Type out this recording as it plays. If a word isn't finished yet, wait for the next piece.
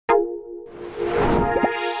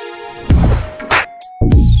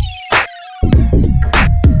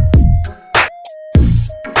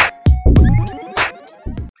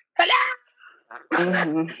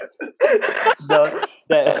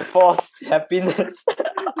that forced happiness.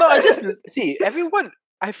 No, I just see everyone.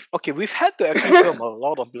 We've had to actually film a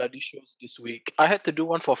lot of bloody shows this week. I had to do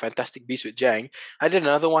one for Fantastic Beasts with Jang. I did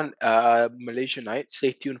another one, Malaysian Night.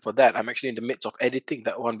 Stay tuned for that. I'm actually in the midst of editing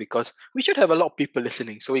that one because we should have a lot of people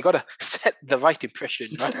listening. So we gotta set the right impression,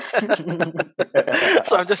 right?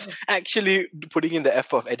 So I'm just actually putting in the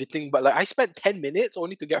effort of editing. But like I spent 10 minutes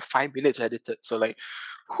only to get 5 minutes edited. So like,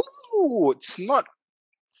 it's not.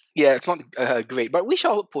 Yeah, it's not great, but we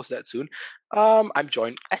shall post that soon. I'm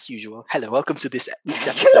joined as usual. Hello, welcome to this week's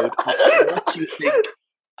episode of What You Think.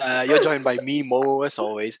 You're joined by me, Mo, as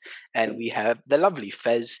always, and we have the lovely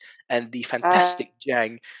Fez and the fantastic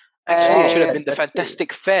Jang. Actually, it should have been the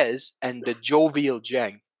fantastic Fez and the jovial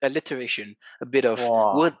Jang. Alliteration, a bit of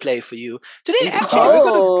wordplay for you. Today,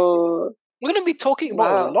 actually, we're gonna be talking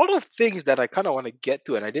about a lot of things that I kind of want to get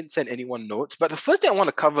to, and I didn't send anyone notes. But the first thing I want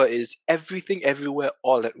to cover is Everything Everywhere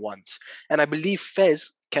All at Once, and I believe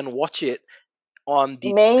Fez can watch it on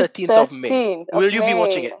the 13th of May. Will you be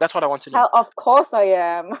watching it? That's what I want to know. Of course I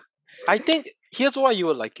am. I think here's why you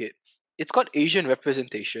will like it. It's got Asian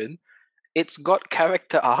representation. It's got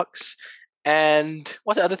character arcs, and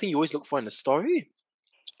what's the other thing you always look for in a story?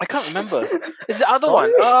 I can't remember. It's the other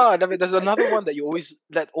one. There's another one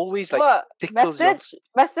that always like tickles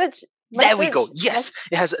message. There we go. Yes,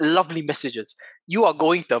 it has lovely messages. You are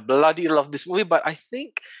going to bloody love this movie, but I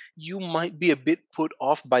think you might be a bit put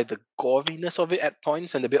off by the goriness of it at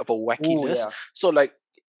points and a bit of a wackiness. Ooh, yeah. So like,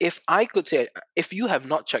 if I could say, if you have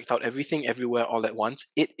not checked out Everything Everywhere All at Once,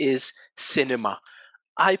 it is cinema.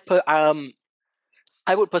 I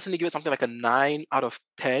would personally give it something like a 9 out of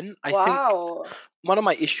 10. I think one of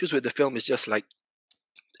my issues with the film is just like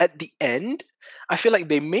at the end, I feel like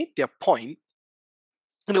they made their point,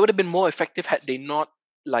 and it would have been more effective had they not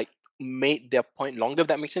like made their point longer, if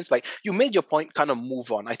that makes sense. Like you made your point, kind of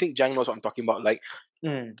move on. I think Jang knows what I'm talking about. Like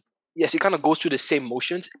yes, it kind of goes through the same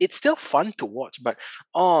motions. It's still fun to watch, but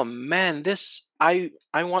oh man, I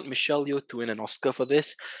want Michelle Yeoh to win an Oscar for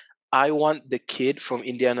this. I want the kid from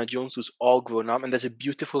Indiana Jones who's all grown up, and there's a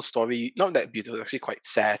beautiful story. Not that beautiful, it's actually quite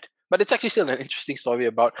sad, but it's actually still an interesting story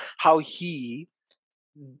about how the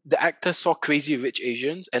actor saw Crazy Rich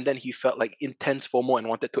Asians, and then he felt like intense FOMO and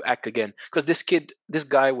wanted to act again. Because this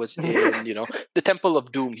guy was in, the Temple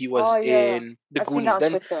of Doom. He was in the Goonies.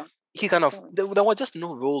 Then he kind of there were just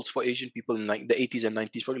no roles for Asian people in like the 80s and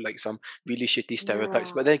 90s, probably like some really shitty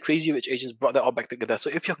stereotypes. But then Crazy Rich Asians brought that all back together. So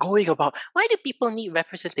if you're going about why do people need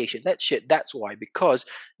representation, that's why, because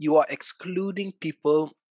you are excluding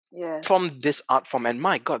people from this art form. And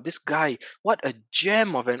my god, this guy, what a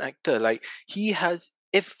gem of an actor. Like he has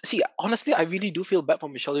honestly, I really do feel bad for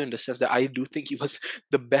Michelle Yeoh in the sense that I do think he was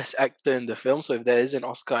the best actor in the film. So if there is an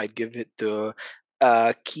Oscar, I'd give it to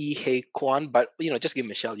Ki Hei Kwan, but just give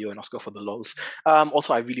Michelle Yeoh an Oscar for the lols.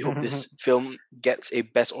 Also, I really hope this film gets a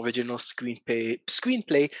Best Original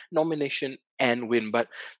Screenplay nomination and win. But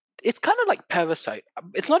it's kind of like Parasite.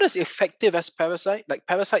 It's not as effective as Parasite. Like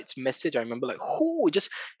Parasite's message, I remember, like, it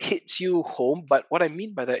just hits you home. But what I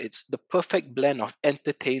mean by that, it's the perfect blend of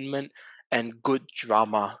entertainment and good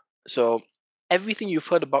drama. So everything you've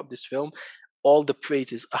heard about this film, all the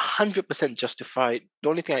praise is 100% justified. The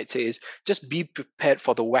only thing I'd say is just be prepared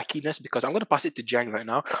for the wackiness, because I'm going to pass it to Jang right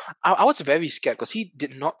now. I was very scared because he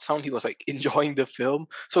did not sound he was like enjoying the film.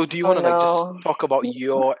 So do you want to like just talk about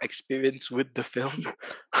your experience with the film?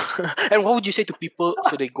 And what would you say to people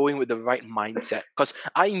so they go in with the right mindset? Because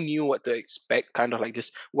I knew what to expect, kind of like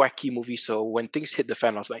this wacky movie. So when things hit the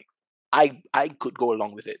fan, I was like, I could go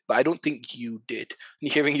along with it, but I don't think you did.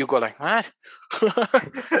 Hearing you go like, what?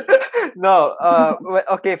 No,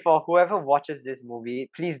 okay, for whoever watches this movie,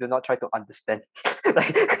 please do not try to understand. Do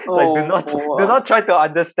not try to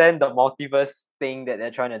understand the multiverse thing that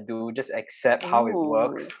they're trying to do. Just accept how it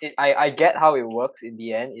works. I get how it works in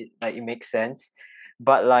the end. It makes sense,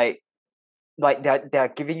 but like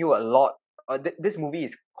they're giving you a lot. This movie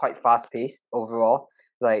is quite fast paced overall.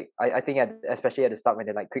 Like I think especially at the start when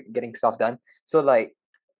they're like quick getting stuff done. So like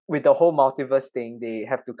with the whole multiverse thing, they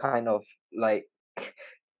have to kind of like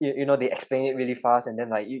they explain it really fast, and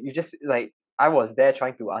then like you just like I was there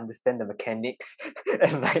trying to understand the mechanics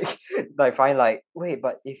and like find like, wait,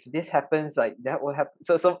 but if this happens, like that will happen.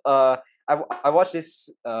 So I watched this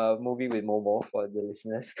movie with Momo, for the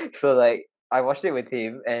listeners. So like I watched it with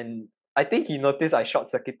him, and I think he noticed I short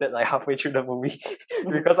circuited like halfway through the movie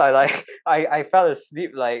because I fell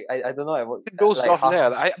asleep, like I don't know, I dozed off there.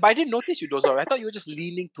 But I didn't notice you dozed off. I thought you were just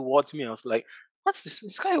leaning towards me. I was like, what's this?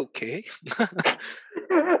 This guy okay?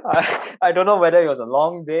 I don't know whether it was a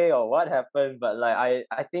long day or what happened, but like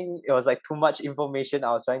I think it was like too much information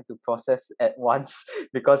I was trying to process at once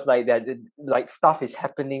because like that like stuff is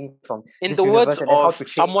happening from In this the words universe and then how of to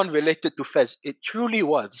change someone related to Fez, it truly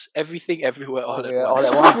was everything everywhere all at all once.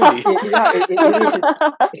 at once. Truly.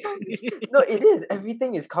 It is. No, it is.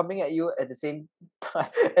 Everything is coming at you at the same time,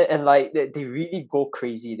 and like they really go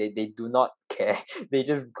crazy. They do not care. They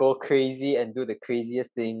just go crazy and do the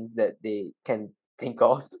craziest things that they can think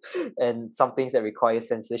of, and some things that require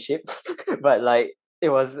censorship. But like it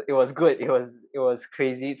was good. It was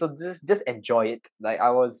crazy. So just enjoy it. Like I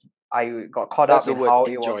got caught That's up the in word, how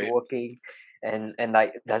it was enjoy it. working. And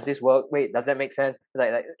like, does this work? Wait, does that make sense?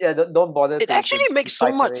 Like yeah, don't bother It to actually makes so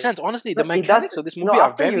decipher much it. sense. Honestly, No, the it does. mechanics of this No, movie are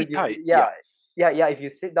after very you tight. yeah, yeah. If you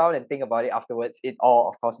sit down and think about it afterwards, it all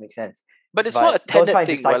of course makes sense. But it's not But a don't try Tenet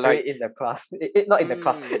and thing where decipher like it in the class. Not in the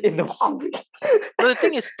class, in the movie. no, the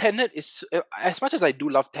thing is, Tenet is as much as I do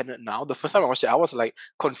love Tenet now. The first time I watched it, I was like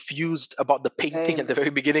confused about the painting at Same. the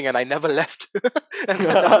very beginning, and I never left. And I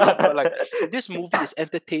never left. But like, this movie is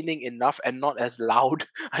entertaining enough and not as loud,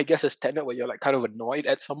 I guess, as Tenet, where you're like kind of annoyed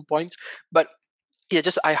at some point. But yeah,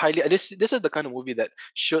 just I highly this is the kind of movie that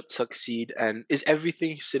should succeed and is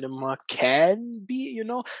everything cinema can be.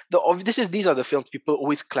 These are the films people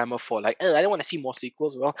always clamor for. Like, I don't want to see more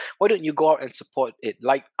sequels. Well, why don't you go out and support it?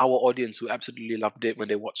 Like our audience who absolutely loved it when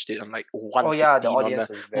they watched it on like Oh yeah, the 1:15 on a audience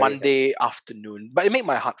was very happy. Monday afternoon. But it made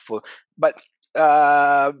my heart full. But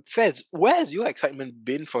Fez, where has your excitement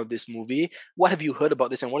been for this movie? What have you heard about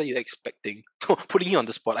this, and what are you expecting? Putting you on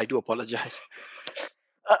the spot, I do apologize.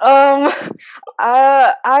 Um,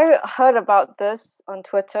 I heard about this on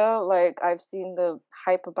Twitter. Like I've seen the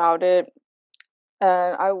hype about it,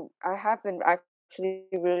 and I have been actually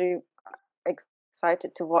really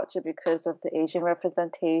excited to watch it because of the Asian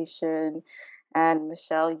representation and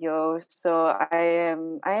Michelle Yeoh. So I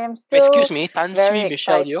am Excuse still me, Tan very Sri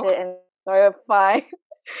Michelle excited Yeoh. and terrified.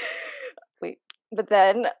 Wait, but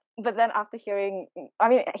then after hearing, I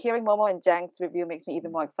mean, hearing Momo and Jang's review makes me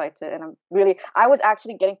even more excited, and I was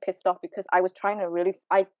actually getting pissed off because I was trying to really,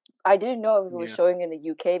 I didn't know if it was Yeah. showing in the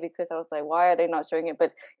UK because I was like, why are they not showing it?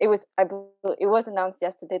 But it was, it was announced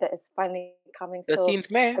yesterday that it's finally coming, so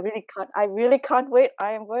 13th May. I really can't wait.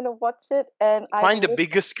 I am going to watch it, and Find the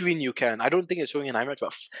biggest screen you can. I don't think it's showing in IMAX,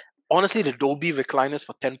 but honestly, the Dolby recliners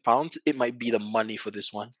for £10, it might be the money for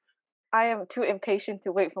this one. I am too impatient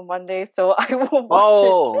to wait for Monday, so I will watch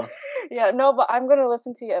Oh, it. Yeah, no, but I'm gonna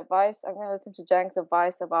listen to your advice. I'm gonna listen to Jang's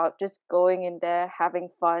advice about just going in there, having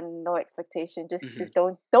fun, no expectation. Just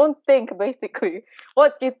don't think. Basically,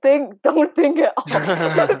 what you think, don't think at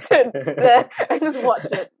all. Sit there and just watch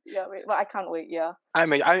it. Yeah, but I can't wait. Yeah. I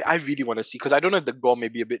really want to see, because I don't know if the gore may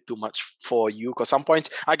be a bit too much for you. Because some points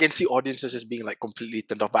I can see audiences just being like completely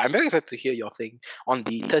turned off. But I'm very excited to hear your thing on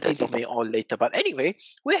the 13th of May or later. But anyway,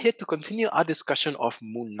 we're here to continue our discussion of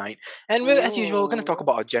Moon Knight, and as usual, we're going to talk Ooh.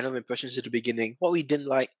 about our general impressions at the beginning, what we didn't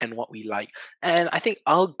like and what we like. And I think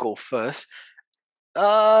I'll go first.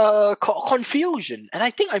 Confusion, and I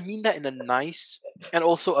think I mean that in a nice and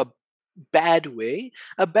also a bad way.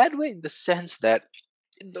 A bad way in the sense that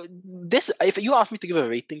this, if you ask me to give a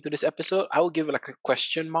rating to this episode, I will give it like a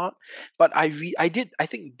question mark. But I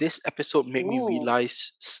think this episode made me Ooh.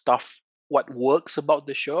 realize stuff, what works about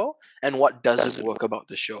the show and what doesn't work about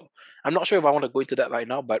the show. I'm not sure if I want to go into that right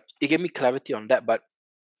now, but it gave me clarity on that. But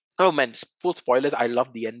oh man, full spoilers, I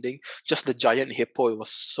love the ending. Just the giant hippo, it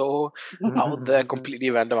was so out there,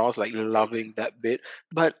 completely random. I was like loving that bit.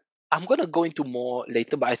 But I'm gonna go into more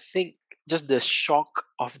later, but I think just the shock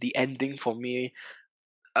of the ending for me,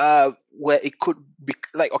 where it could be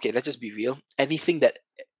like, okay, let's just be real. Anything that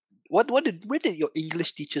what did your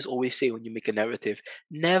English teachers always say when you make a narrative?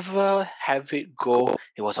 Never have it go,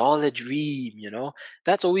 it was all a dream,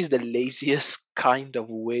 That's always the laziest kind of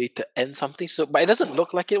way to end something. So but it doesn't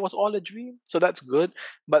look like it was all a dream, so that's good.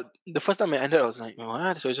 But the first time I ended, I was like,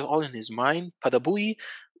 what? So it's just all in his mind, Padabui.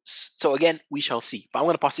 So again, we shall see. But I'm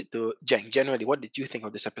gonna pass it to Jeng. Generally, what did you think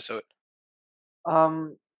of this episode?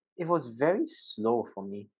 um it was very slow for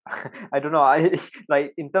me. I don't know. I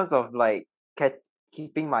like in terms of like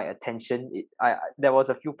keeping my attention. There was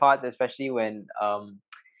a few parts, especially when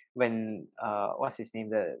what's his name,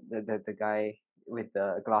 the guy with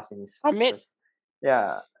the glass in his Amit? slippers.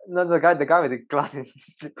 Yeah, no, the guy with the glass in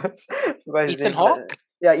his slippers. Forgot his Ethan name, but Hawke?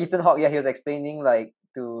 yeah, Ethan Hawke. Yeah, he was explaining like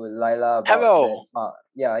to Lila about that. Hello.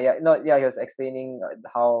 He was explaining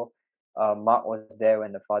how Mark was there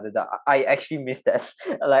when the father died. I actually missed that.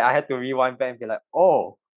 Like I had to rewind back and be like,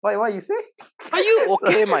 oh, what you say? Are you So-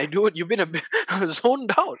 okay, my dude? You've been a bit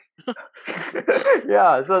zoned out.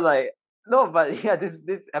 yeah, so like no, but yeah, this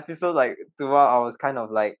episode, like, throughout, I was kind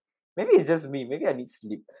of like, maybe it's just me, maybe I need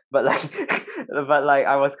sleep, but like, but like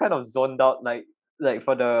I was kind of zoned out, like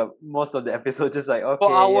for the most of the episode, just like, For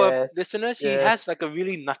okay, our yes, listeners, he has yes, like a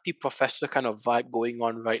really nutty professor kind of vibe going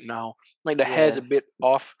on right now. Like the hair's a yes. bit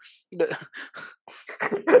off. The,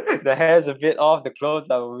 The hair's a bit off, the clothes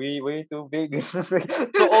are way too big.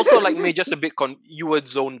 so also like me, just a bit you were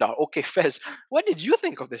zoned out. Okay, Fez, what did you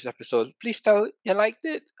think of this episode? Please tell you liked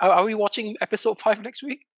it. Are we watching episode 5 next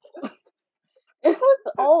week? It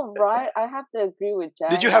was all right. I have to agree with Did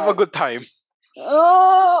Jang. you have a Like, good time?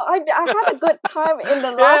 oh, I had a good time in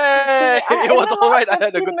the last 15 Yay! minutes. It In was the all last right. I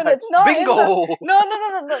had a 15 good time. minutes. No, in the Bingo! no.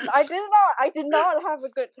 I did not have a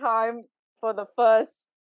good time for the first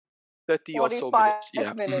 30 or so 45 minutes.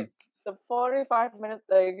 Yeah. minutes. The 45 minutes,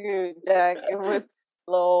 I agree with Jack. It was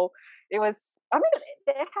slow. It was, I mean,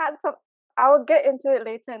 it had some, I will get into it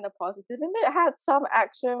later in the positive, and it had some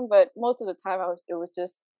action, but most of the time it was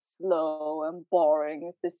just slow and boring.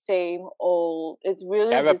 It's the same old, it's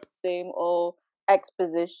really Arab. the same old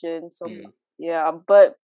exposition. So, Mm. yeah,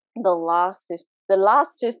 but the last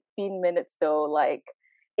 15 minutes though, like,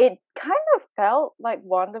 it kind of felt like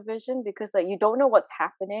WandaVision because like you don't know what's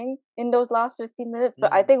happening in those last 15 minutes.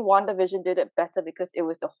 But I Mm. think WandaVision did it better because it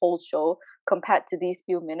was the whole show compared to these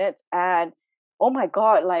few minutes. And oh my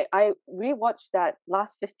god, like I rewatched that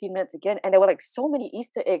last 15 minutes again and there were like so many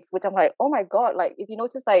Easter eggs, which I'm like, oh my god, like if you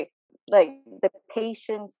notice like the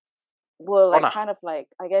patients were like Honor. kind of like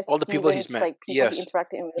I guess All the people he's Steven's met. like people he Yes.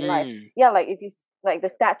 interacted in real life. Mm. Yeah, like if you like the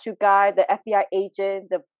statue guy, the FBI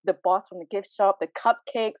agent, the boss from the gift shop, the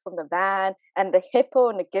cupcakes from the van, and the hippo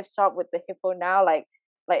in the gift shop with the hippo now, like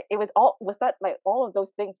it was that like all of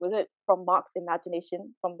those things, was it from Mark's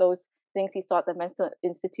imagination, from those things he saw at the mental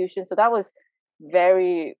institution? So that was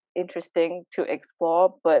very interesting to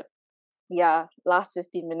explore. But yeah, last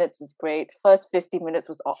 15 minutes was great. First 15 minutes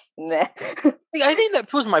was off. Meh. I think that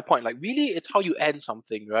proves my point. Like, really, it's how you end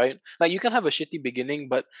something, right? Like, you can have a shitty beginning,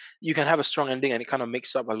 but you can have a strong ending, and it kind of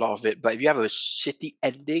makes up a lot of it. But if you have a shitty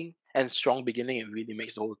ending and strong beginning, it really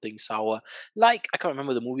makes the whole thing sour. Like, I can't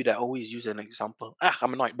remember the movie that I always use as an example.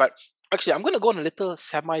 I'm annoyed. But actually, I'm gonna go on a little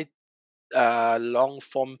semi long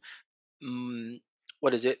form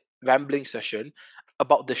what is it, rambling session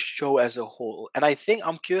about the show as a whole. And I think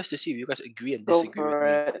I'm curious to see if you guys agree and Go disagree with for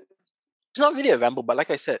me. it. It's not really a ramble, but like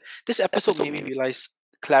I said, this episode made me realize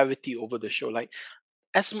clarity over the show. Like,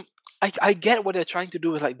 as I get what they're trying to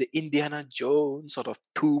do with like the Indiana Jones sort of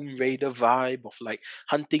Tomb Raider vibe of like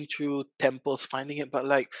hunting through temples, finding it, but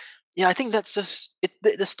like, yeah, I think that's just it.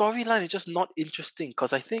 The storyline is just not interesting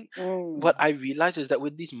because I think what I realize is that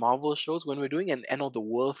with these Marvel shows, when we're doing an end of the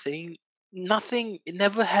world thing, nothing, it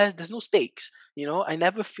never has, there's no stakes. I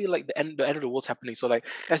never feel like the end of the world's happening. So like,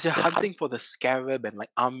 as you're hunting for the scarab and like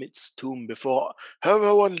Amit's tomb before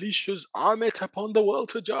Hero unleashes Amit upon the world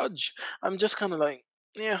to judge, I'm just kind of like,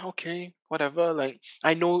 yeah, okay, whatever. Like,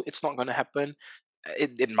 I know it's not gonna happen.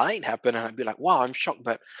 It might happen, and I'd be like, wow, I'm shocked,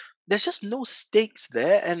 but there's just no stakes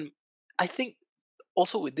there. And I think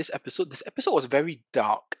also with this episode was very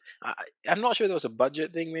dark. I'm not sure there was a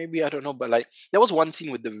budget thing, maybe, I don't know, but like there was one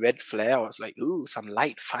scene with the red flare. I was like, ooh, some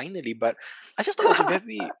light finally. But I just thought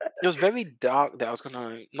it was very dark that I was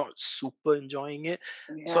gonna not super enjoying it.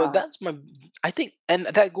 So Yeah. that's my, I think, and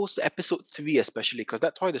that goes to episode 3 especially because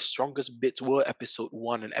that's why the strongest bits were episode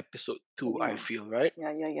 1 and episode 2. I Yeah. feel, right.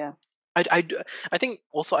 Yeah. I think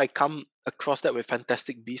also I come across that with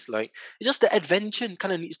Fantastic Beasts. Like, it's just the adventure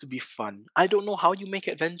kind of needs to be fun. I don't know how you make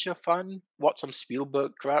adventure fun. What, some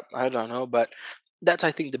Spielberg crap? I don't know, but that's,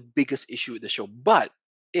 I think, the biggest issue with the show. But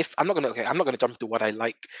if I'm not gonna jump to what I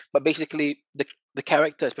like. But basically, the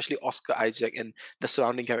character, especially Oscar Isaac and the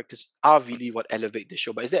surrounding characters, are really what elevate the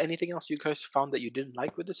show. But is there anything else you guys found that you didn't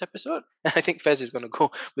like with this episode? I think Fez is gonna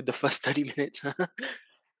go with the first 30 minutes.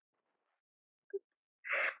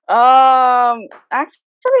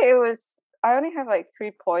 Actually, it was. I only have like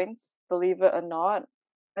 3 points. Believe it or not,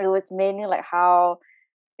 it was mainly like how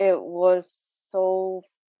it was so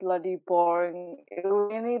bloody boring. It was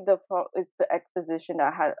mainly it's the exposition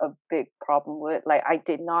that I had a big problem with. Like I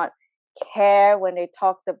did not care when they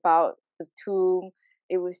talked about the tomb.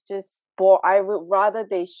 It was just I would rather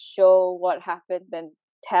they show what happened than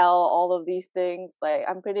tell all of these things. Like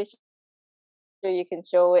I'm pretty sure you can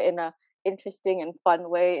show it in a interesting and fun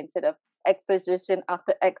way instead of exposition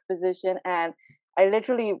after exposition. And I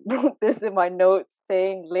literally wrote this in my notes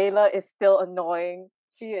saying Layla is still annoying.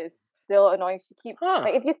 She is still annoying. She keeps Huh.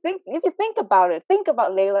 like if you think about it, think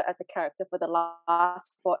about Layla as a character for the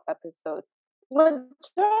last 4 episodes. Majority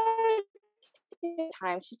of the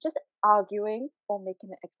time she's just arguing or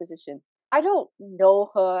making an exposition. I don't know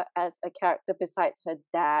her as a character besides her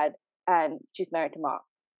dad, and she's married to Mark.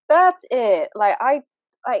 That's it. They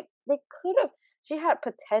could have. She had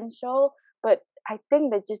potential, but I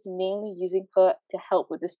think they're just mainly using her to help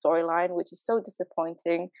with the storyline, which is so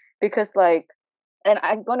disappointing. Because and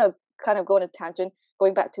I'm gonna kind of go on a tangent,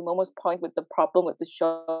 going back to Momo's point with the problem with the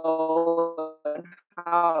show and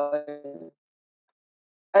how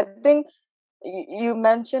I think you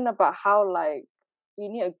mentioned about how you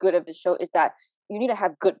need a good of the show is that you need to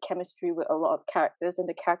have good chemistry with a lot of characters, and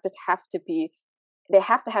the characters have to be they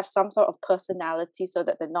have to have some sort of personality so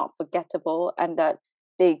that they're not forgettable and that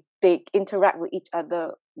they interact with each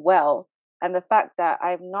other well. And the fact that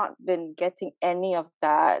I've not been getting any of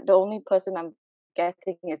that, the only person I'm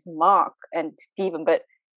getting is Mark and Steven, but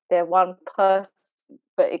they're one person,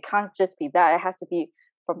 but it can't just be that. It has to be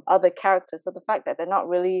from other characters. So the fact that they're not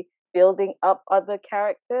really building up other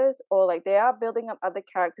characters, or they are building up other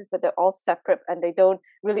characters, but they're all separate and they don't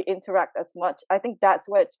really interact as much. I think that's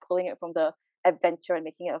where it's pulling it from the adventure and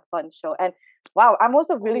making it a fun show. And wow, I'm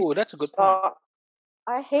also really Oh, that's a good point.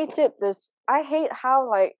 I hated this. I hate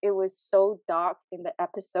how it was so dark in the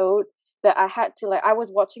episode that I had to I was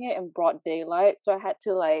watching it in broad daylight, so I had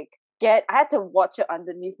to I had to watch it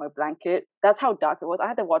underneath my blanket. That's how dark it was. I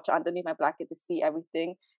had to watch it underneath my blanket to see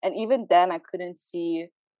everything, and even then I couldn't see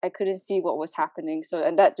what was happening. So,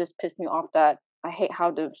 and that just pissed me off. That I hate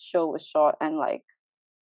how the show was shot, and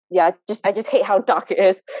yeah, I just hate how dark it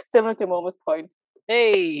is. Similar to Momo's point.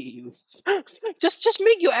 Hey, just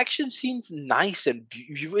make your action scenes nice and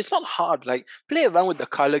beautiful. It's not hard. Play around with the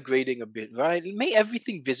color grading a bit, right? Make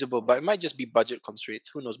everything visible, but it might just be budget constraints.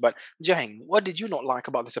 Who knows? But Jang, what did you not like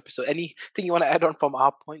about this episode? Anything you want to add on from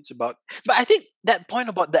our points about? But I think that point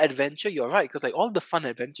about the adventure, you're right, because all the fun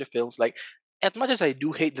adventure films, as much as I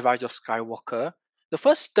do hate The Rise of Skywalker, the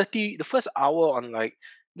first hour on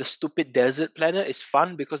the stupid desert planet is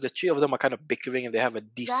fun because the three of them are kind of bickering and they have a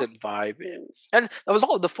decent vibe. And a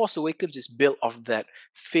lot of the Force Awakens is built off that.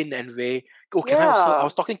 Finn and Rey. Okay, I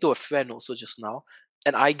was talking to a friend also just now,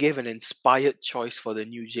 and I gave an inspired choice for the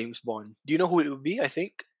new James Bond. Do you know who it would be? I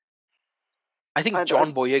think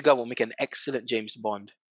John Boyega will make an excellent James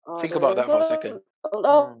Bond. Think about that for a second. A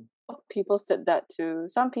lot of people said that too.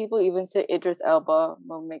 Some people even said Idris Elba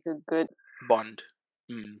will make a good Bond.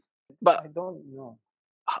 But I don't know.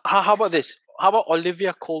 How about this? How about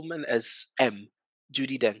Olivia Colman as M,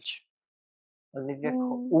 Judi Dench? Olivia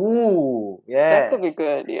Ooh, yeah. That could be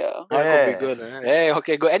good, yeah. That could be good. Hey,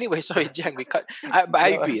 okay, good. Anyway, sorry, Jiang, we cut. But I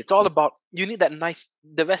agree. It's all about, you need that nice,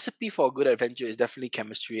 the recipe for a good adventure is definitely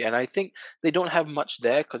chemistry. And I think they don't have much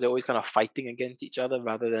there because they're always kind of fighting against each other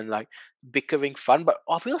rather than bickering fun. But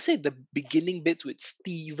I will say the beginning bits with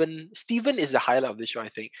Steven is the highlight of the show, I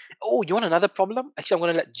think. Oh, you want another problem? Actually, I'm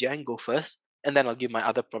going to let Jiang go first. And then I'll give my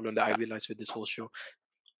other problem that I realized with this whole show.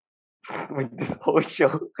 With this whole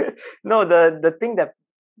show. No, the thing that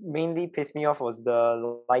mainly pissed me off was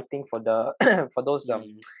the lighting for the for those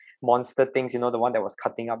monster things, the one that was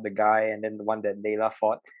cutting up the guy and then the one that Layla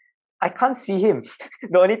fought. I can't see him.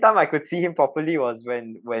 The only time I could see him properly was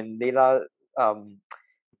when Layla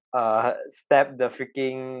stabbed the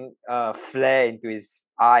freaking flare into his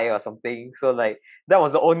eye or something. So that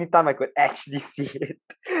was the only time I could actually see it.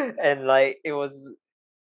 And it was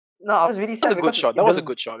no, I was really sad. That was a good shot. That was a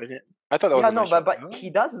good shot, isn't it? I thought that was a nice shot. But he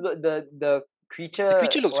does the creature. The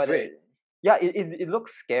creature looks great. Yeah, it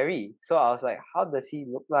looks scary. So I was like, how does he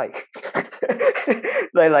look like?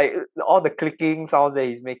 like all the clicking sounds that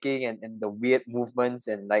he's making and the weird movements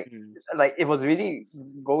and it was really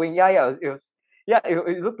going.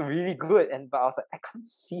 It looked really good, but I was like, I can't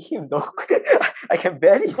see him though. I can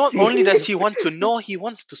barely see. Not only does he want to know, he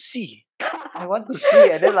wants to see. I want to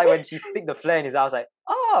see, and then when she stick the flare in his eye, I was like,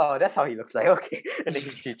 oh, that's how he looks like. Okay, and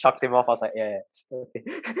then she chucked him off. I was like, yeah. Okay.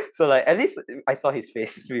 So at least I saw his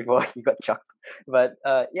face before he got chucked. But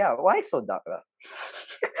why so dark?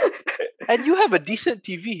 And you have a decent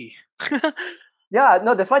TV. Yeah,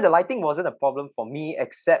 no, that's why the lighting wasn't a problem for me,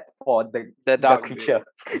 except for the creature.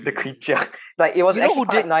 The creature. It was actually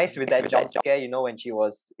quite nice with that jump scare, when she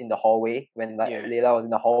was in the hallway, when Layla was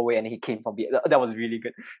in the hallway and he came from behind. That was really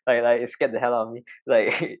good. It scared the hell out of me.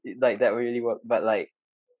 That really worked. But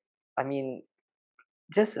I mean,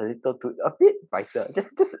 just a bit brighter.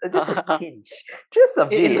 Just a tinge. Just a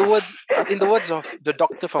bit. In the words of the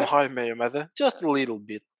doctor from How I Met Your Mother, just a little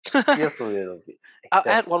bit. Just a little bit. I'll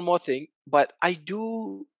add one more thing, but I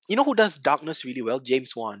do. You know who does darkness really well?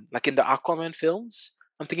 James Wan. In the Aquaman films,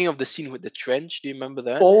 I'm thinking of the scene with the trench. Do you remember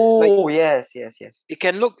that? Oh yes. You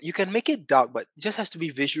can make it dark, but it just has to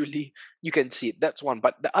be visually, you can see it. That's one.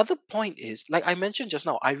 But the other point is, like I mentioned just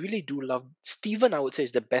now, I really do love Steven. I would say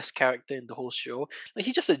is the best character in the whole show. Like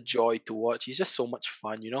he's just a joy to watch. He's just so much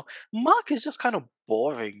fun. Mark is just kind of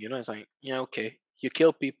boring. It's like, yeah, okay, you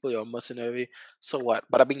kill people, you're a mercenary, so what?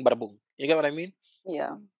 Bada bing, bada boom. You get what I mean?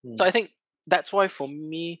 Yeah. So I think that's why for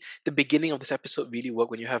me the beginning of this episode really worked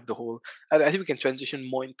when you have the whole. I think we can transition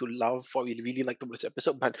more into love for we really liked about this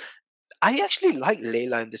episode, but I actually like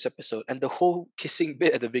Layla in this episode, and the whole kissing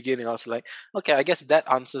bit at the beginning. I was like, okay, I guess that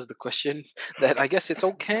answers the question. That I guess it's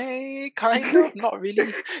okay, kind of, not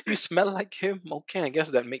really. You smell like him, okay? I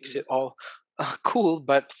guess that makes it all cool.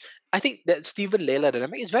 But I think that Steven Layla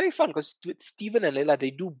dynamic is very fun because with Steven and Layla, they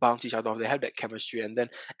do bounce each other off. They have that chemistry, and then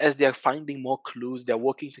as they're finding more clues, they're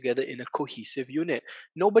working together in a cohesive unit.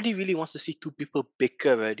 Nobody really wants to see two people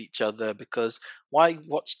bicker at each other because why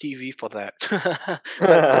watch TV for that?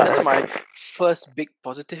 But that's my first big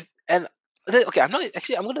positive. And then, okay, I'm not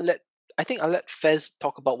actually. I'm gonna let. I think I'll let Fez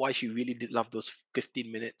talk about why she really did love those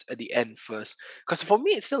 15 minutes at the end first. Because for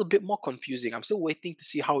me, it's still a bit more confusing. I'm still waiting to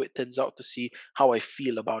see how it turns out, to see how I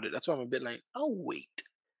feel about it. That's why I'm a bit like, I'll wait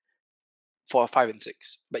for 5 and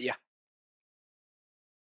 6. But yeah,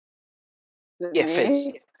 yeah, Fez.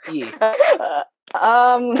 Me? Yeah.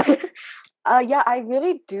 um yeah, I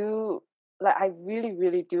really do like I really,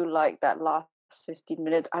 really do like that last 15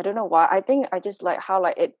 minutes. I don't know why. I think I just like how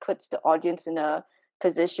like it puts the audience in a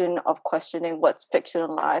position of questioning what's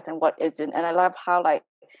fictionalized and what isn't. And I love how like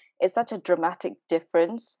it's such a dramatic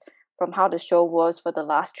difference from how the show was for the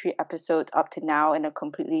last 3 episodes up to now in a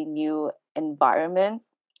completely new environment.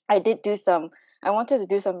 I did do some I wanted to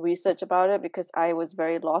do some research about it because I was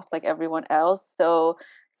very lost like everyone else. So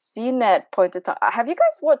CNET pointed out. Have you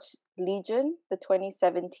guys watched Legion, the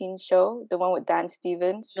 2017 show, the one with Dan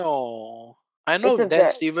Stevens? No, I know It's a Dan very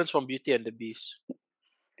Stevens from Beauty and the Beast.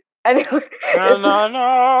 anyway. Na It's na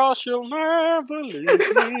na, she'll never leave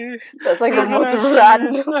me. that's like the most And she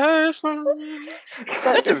random. says,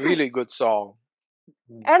 But that's a really good song.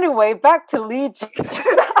 anyway, back to Legion.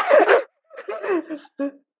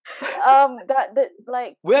 That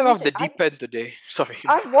like We're off Legion. the deep end today. Sorry.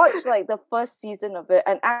 I've watched like the first season of it,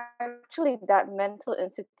 and actually, that mental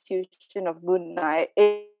institution of Moon Knight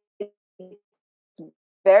is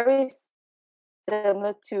very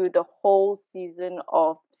similar to the whole season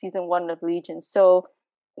 1 of Legion. So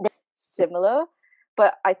they're similar,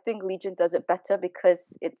 but I think Legion does it better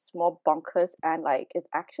because it's more bonkers and like it's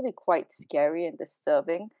actually quite scary and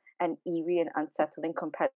disturbing and eerie and unsettling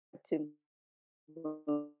compared to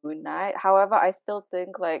Moon Knight. However, I still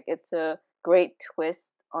think like it's a great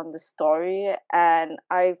twist on the story, and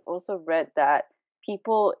I've also read that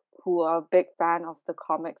people who are a big fan of the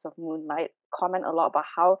comics of Moonlight comment a lot about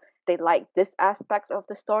how they like this aspect of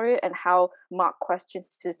the story and how Mark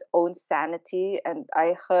questions his own sanity. And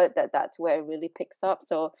I heard that that's where it really picks up.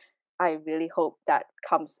 So I really hope that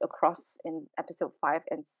comes across in episode 5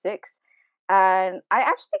 and 6. And I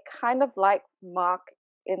actually kind of like Mark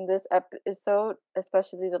in this episode,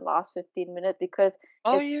 especially the last 15 minutes, because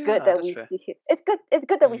Oh it's good yeah, that that's we fair. see him. It's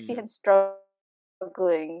good that we see Mm. him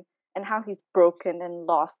struggling and how he's broken and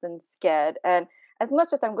lost and scared. And as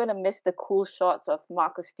much as I'm gonna miss the cool shots of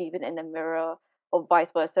Marcus Steven in the mirror or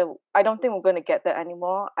vice versa, I don't think we're gonna get that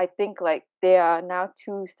anymore. I think like they are now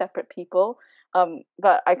two separate people.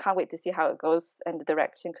 But I can't wait to see how it goes and the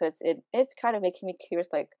direction because it is kind of making me curious,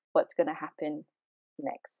 like what's gonna happen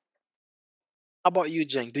next. How about you,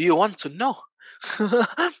 Jeng? Do you want to know?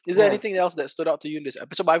 Is there anything Yes. else that stood out to you in this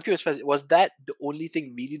episode? But I'm curious, first, was that the only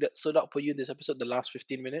thing really that stood out for you in this episode, the last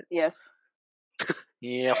 15 minutes? Yes.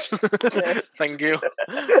 Yes. Yes. Thank you.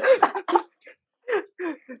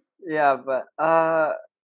 Yeah, but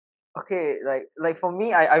okay, like for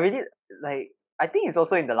me, I really like. I think it's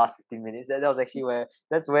also in the last 15 minutes. That was actually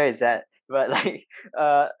that's where it's at. But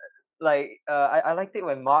uh I liked it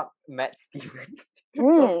when Mark met Steven. It's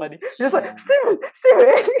so funny. He's just like, Yeah. Steven,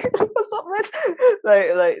 what's up, man?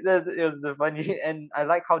 It was the funny, and I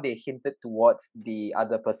like how they hinted towards the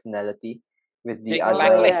other personality with the Jake Oh other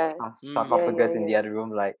Langley. yeah. Yeah, Mm, sarcophagus yeah, in the yeah. other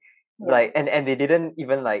room, Yeah. and they didn't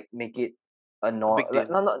even like make it a big deal.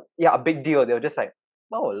 a big deal. They were just like,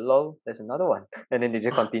 oh lol, there's another one, and then they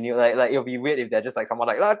just continue. Like it'll be weird if they're just like someone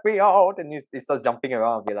like let me out, and it starts jumping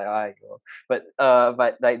around and be like, ah,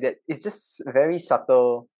 but like that, it's just very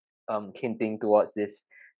subtle, hinting towards this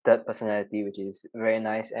third personality, which is very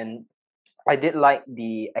nice. And I did like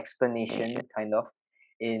the explanation kind of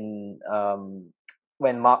in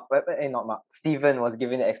when not Mark, Stephen was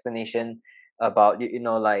giving the explanation about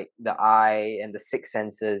like the eye and the six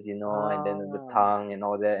senses, and then the Ah, tongue and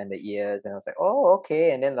all that and the ears, and I was like, oh,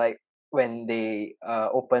 okay. And then like when they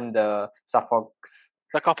opened the sarcophagus.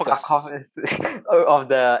 sarcophagus of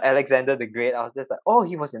the Alexander the Great, I was just like, oh,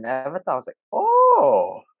 he was in Avatar. I was like,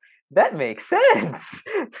 oh, that makes sense.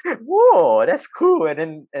 Whoa, that's cool.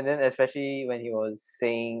 And then especially when he was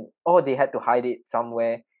saying, oh, they had to hide it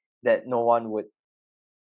somewhere that no one would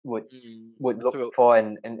would The look throat. for,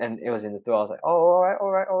 and it was in the throat. I was like, oh, all right, all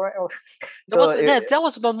right, all right, all right. That So was it, that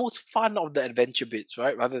was the most fun of the adventure bits,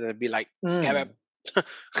 right? Rather than be like scarab. mm,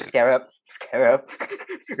 scarab.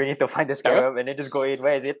 We need to find the Scarab? scarab and then just go in.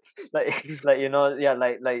 Where is it? Like yeah,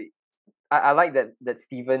 like I like that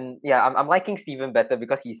Steven. Yeah, I'm liking Steven better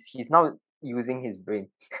because he's now using his brain.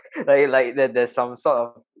 like there's some sort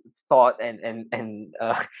of thought and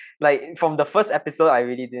like from the first episode I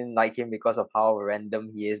really didn't like him because of how random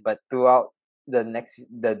he is, but throughout the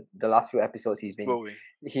last few episodes Growing.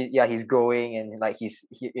 he's growing, and like he's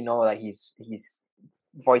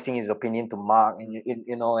voicing his opinion to Mark, and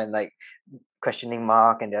and like questioning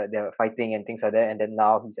Mark, and they're fighting and things like that, and then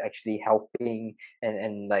now he's actually helping,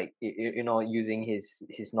 and like using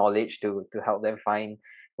his knowledge to help them find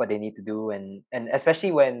what they need to do, and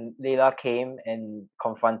especially when Layla came and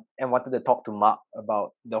confront and wanted to talk to Mark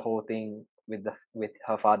about the whole thing with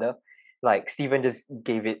her father. Like Steven just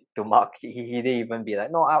gave it to Mark. He didn't even be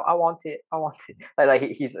like, no, I want it, I want it. Like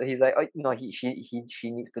he's like, oh, no, she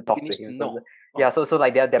needs to He talk to needs to him. So know. yeah, Oh. so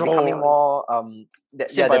like they're becoming No. more they're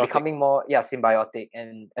Symbiotic. becoming more, yeah, symbiotic,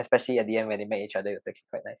 and especially at the end when they met each other, it was actually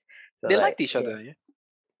quite nice. So They like liked each yeah, other, yeah.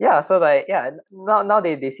 yeah. So like yeah, now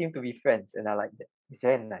they seem to be friends, and I like that. It's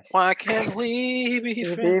very nice. Why can't we be We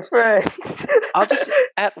friends? be friends. I'll just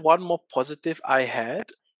add one more positive I had.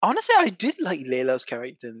 Honestly, I did like Layla's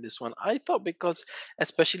character in this one. I thought because,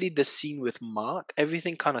 especially the scene with Mark,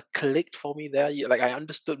 everything kind of clicked for me there. Like I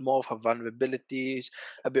understood more of her vulnerabilities,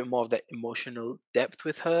 a bit more of that emotional depth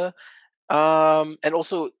with her, and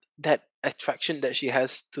also that attraction that she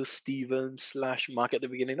has to Steven slash Mark at the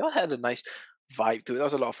beginning. That had a nice vibe to it. That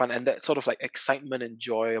was a lot of fun, and that sort of like excitement and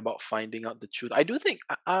joy about finding out the truth. I think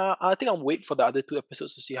I'll wait for the other two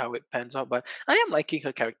episodes to see how it pans out. But I am liking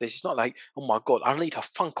her character. She's not like, oh my god, I need a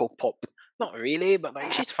Funko Pop. Not really, but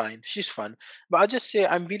like she's fine. She's fun. But I'll just say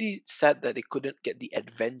I'm really sad that they couldn't get the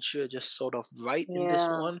adventure just sort of right in this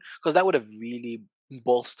Yeah. one, because that would have really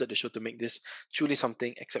bolstered the show to make this truly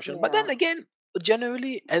something exceptional. But Yeah. then again,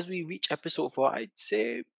 generally, as we reach episode 4, I'd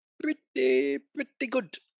say pretty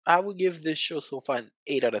good. I would give this show so far an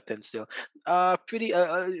 8 out of 10 still. Pretty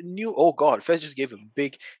new. Oh God, Fez just gave a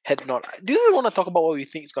big head nod. Do you want to talk about what we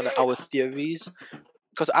think is gonna our theories?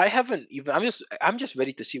 Because I haven't even. I'm just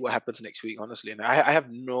ready to see what happens next week. Honestly, and I have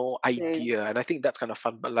no Same. idea, and I think that's kind of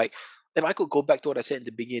fun. But like, if I could go back to what I said in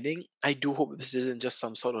the beginning, I do hope this isn't just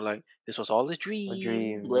some sort of like this was all a A dream,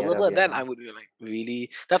 dream. blah Yeah, blah that'll blah. be Then I annoying. would be like, really?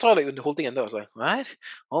 That's why like when the whole thing ended, I was like, what?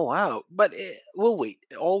 Oh wow! But we'll wait.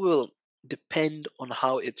 It all will depend on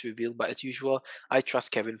how it's revealed. But as usual, I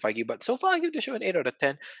trust Kevin Feige. But so far, I give the show an 8 out of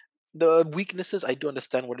 10. The weaknesses, I do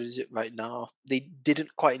understand what is it right now. They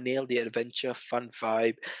didn't quite nail the adventure fun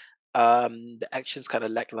vibe. The action's kind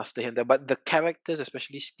of lackluster here and there, but the characters,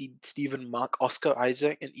 especially Stephen Mark, Oscar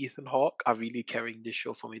Isaac, and Ethan Hawke, are really carrying this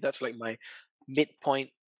show for me. That's like my midpoint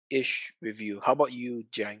ish review. How about you,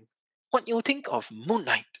 Jang? What you think of Moon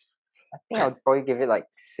Knight? I think I would probably give it like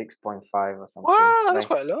 6.5 or something. Wow, that's Like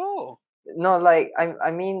quite low. no, like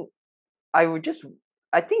I mean, I would just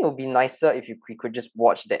I think it would be nicer if we could just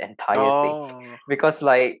watch the entire thing, Oh, because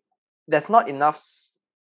like there's not enough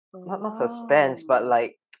not suspense, but Oh.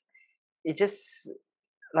 like it just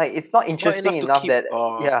like it's not not interesting enough to enough keep. that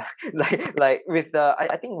yeah, like with the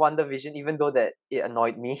I think WandaVision, even though that it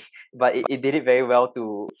annoyed me, but it did it very well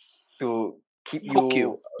to keep Hook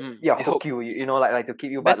you. you, yeah, It hook hook. you, like to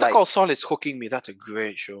keep you, but Better like Call Saul is hooking me. That's a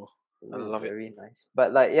great show. I ooh, love it. very nice.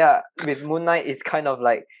 But like yeah, with Moon Knight it's kind of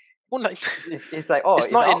like Moon Knight. it's like, oh, It's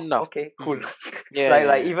it's not out, enough. okay, cool. Mhm. Yeah, like yeah,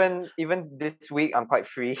 like yeah. even this week I'm quite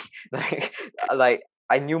free. Like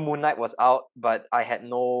I knew Moon Knight was out, but I had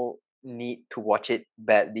no need to watch it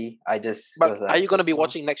badly. I just But was are like, you gonna be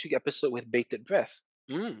watching next week episode with bated breath?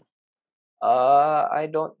 Mm. I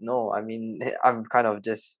don't know. I mean, I'm kind of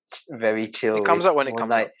just very It chill with comes out when it Moon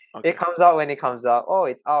comes out. Knight. Okay. It comes out when it comes out. Oh,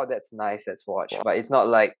 it's out. That's nice. Let's watch. But it's not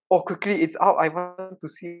like, oh, quickly, it's out. I want to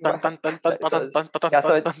see Dun, what. dun, dun, dun, dun, So dun, dun, dun, yeah. dun,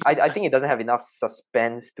 So dun, I dun. think it doesn't have enough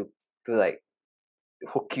suspense to like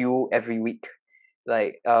hook you every week.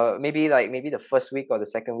 Maybe the first week or the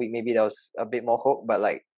second week, maybe there was a bit more hook, but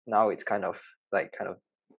like now it's kind of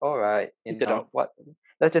all right, Eat it out. what,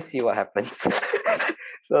 let's just see what happens.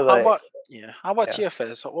 So How like, about How about yeah.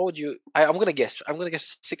 TFS? What would you? I'm gonna guess. I'm gonna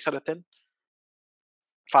guess 6 out of 10.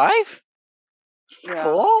 5? Yeah,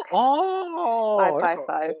 4? five, Oh, five,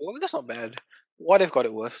 five. that's not bad. What if got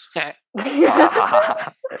it worse?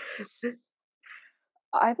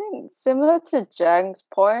 I think similar to Jang's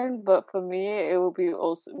point, but for me, it will be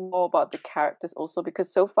also more about the characters also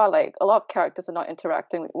because so far, like a lot of characters are not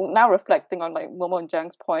interacting. Now reflecting on like Momo and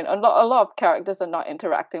Jang's point, a lot of characters are not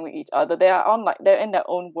interacting with each other. They are on like they're in their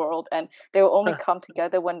own world, and they will only come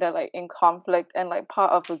together when they're like in conflict and like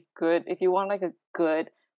part of a good. If you want like a good,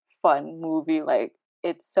 fun movie, like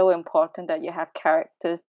it's so important that you have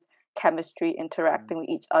characters, chemistry, interacting with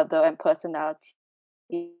each other, and personality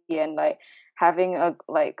and like having a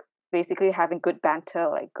like basically having good banter,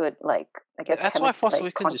 like good like I guess That's why chemistry, Force like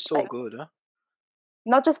Awakens is so good, huh?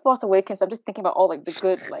 not just Force Awakens. I'm just thinking about all like the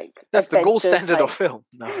good like That's the gold adventures, standard of like film.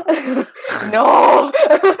 No. no.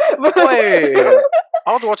 Wait,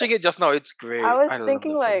 I was watching it just now. It's I great. was I love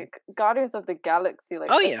thinking that film. like Guardians of the Galaxy, like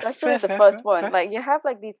Oh yeah, especially fair, the fair, first fair, one. fair. Like you have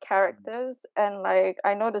like these characters, and like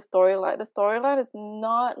I know the storyline. The storyline is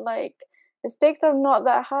not like the stakes are not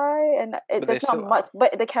that high, and But they there's not still much. are.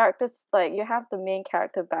 But the characters, like you have the main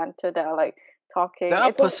character banter that are like There talking. are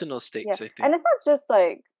It's all personal yeah, stakes, I and think. it's not just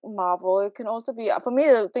like Marvel. It can also be for me.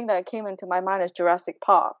 The thing that came into my mind is Jurassic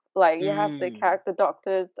Park. Like you have the Mm. character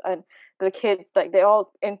doctors and the kids, like they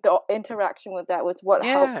all interaction with that was what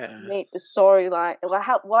helped Yeah. make the storyline,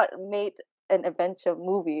 what made an adventure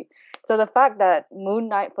movie. So the fact that Moon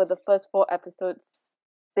Knight for the first 4 episodes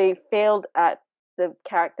they failed at the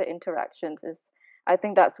character interactions is, I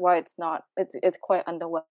think that's why it's quite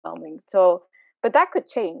underwhelming. So but that could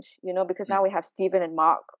change, because now Mm. we have Steven and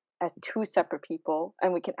Mark as two separate people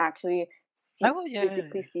and we can actually Yeah.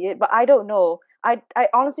 physically see it. But I don't know. I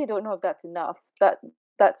honestly don't know if that's enough.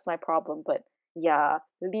 That's my problem. But yeah,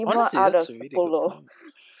 Lima Honestly, out that's of a really good Polo. point.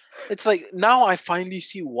 It's like now I finally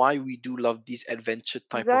see why we do love these adventure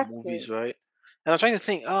type of movies, Exactly. right? And I'm trying to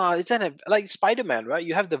think, is that like Spider-Man, right?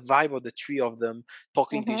 You have the vibe of the three of them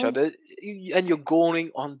talking to each Mm-hmm. other, and you're going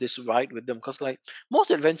on this ride with them. Because like most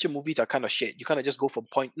adventure movies are kind of shit. You kind of just go from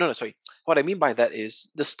point. No, no, sorry. What I mean by that is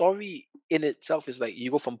the story in itself is like you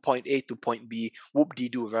go from point A to point B, whoop de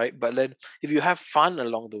doo, right? But then if you have fun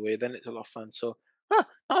along the way, then it's a lot of fun. So, now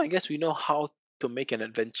I guess we know how to make an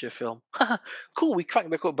adventure film. Cool, we cracked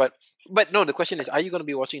the code. But no, the question is, are you going to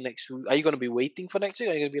be watching next week? Are you going to be waiting for next week?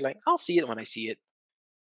 Or are you going to be like, I'll see it when I see it?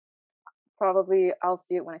 Probably I'll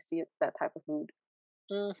see it when I see it. That type of mood.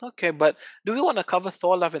 Okay, but do we want to cover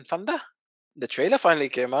Thor: Love and Thunder? The trailer finally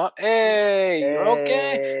came out. Hey,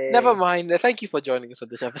 okay. Never Hey. mind. Thank you for joining us on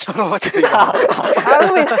this episode of What to Think About It.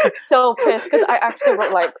 I was so pissed because I actually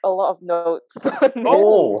wrote like a lot of notes on it.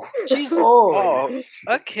 Oh, Oh, she's oh. oh,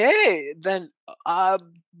 okay. Then,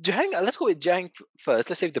 Jang, let's go with Jang first.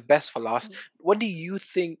 Let's save the best for last. What do you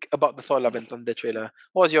think about the Thor: Love and Thunder trailer?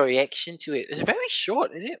 What was your reaction to it? It's very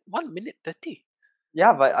short, isn't it? 1 minute 30.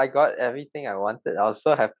 Yeah, but I got everything I wanted. I was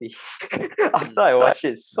so happy. After Mm. I watched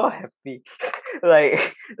it, so happy.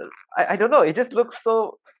 Like I don't know, it just looks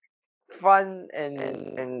so fun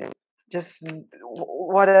and just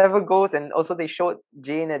whatever goes. And also they showed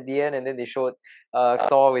Jane at the end, and then they showed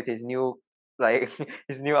Thor with his new like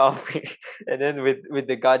his new outfit, and then with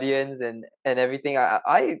the Guardians and everything.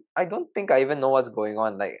 I don't think I even know what's going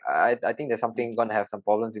on. Like I think there's something gonna have some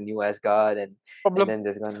problems with New Asgard, and Problem. then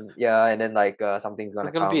there's gonna, yeah, and then like something's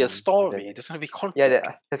There's gonna gonna be a come, and story. then There's gonna be yeah, conflict,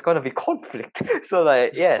 there's gonna be conflict. So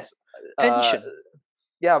like yes, uh tension.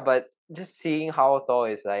 yeah, but just seeing how Thor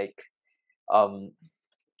is like, um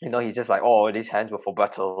he's just like, oh, these hands were for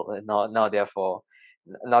battle, and now they're for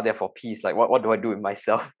peace. Like what do I do with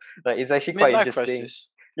myself? Like it's actually quite Midlife interesting. crisis.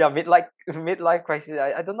 Yeah, midlife crisis.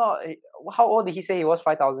 I don't know, how old did he say he was?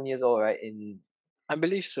 5,000 years old, right? In I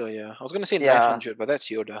believe so. Yeah, I was gonna say Yeah. 900, but that's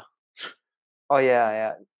Yoda. Oh yeah,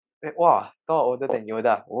 yeah. Wow, Thor older than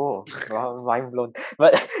Yoda. Oh, wow, mind blown.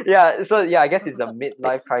 But yeah, so yeah, I guess it's a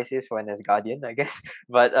midlife crisis for an Asgardian, I guess.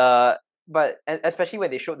 But especially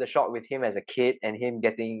when they showed the shot with him as a kid and him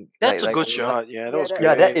getting That's a good shot. Yeah, that Yeah, was that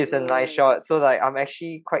yeah, is a that great. is a nice shot. So like I'm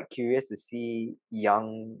actually quite curious to see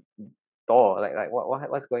young Thor, like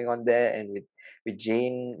what's going on there, and with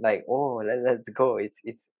Jane, like, oh, let's go. It's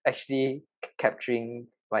actually capturing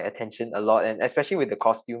my attention a lot, and especially with the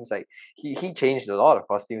costumes. Like he changed a lot of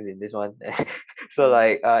costumes in this one. So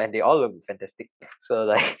like and they all look fantastic. So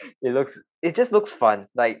like it just looks fun.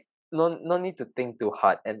 Like no need to think too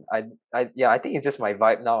hard. And I think it's just my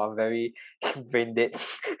vibe now. I'm very brain dead.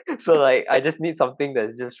 So like I just need something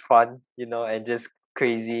that's just fun, and just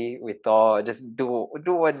crazy with Thor. Just go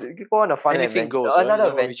on a fun Anything adventure, goes, right? Is another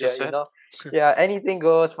that what we just adventure. said? Yeah, anything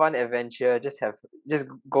goes, fun adventure. Just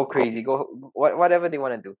go crazy, go whatever they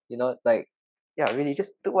want to do. Like, yeah, really,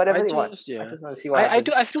 just do whatever they want. I Yeah. just want to see what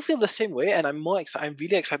happens. I do feel the same way, and I'm more excited. I'm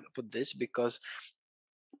really excited for this because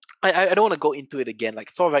I don't want to go into it again.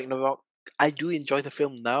 Like Thor Ragnarok, I do enjoy the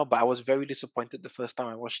film now, but I was very disappointed the first time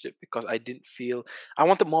I watched it because I didn't feel I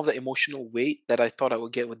wanted more of the emotional weight that I thought I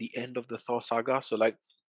would get with the end of the Thor saga. So like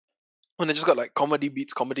when I just got like comedy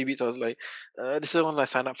beats, I was like, this is one I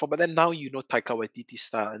signed up for. But then now Taika Waititi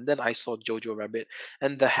style, and then I saw Jojo Rabbit,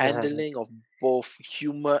 and the handling of both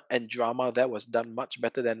humor and drama that was done much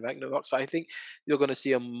better than Ragnarok. So I think you're gonna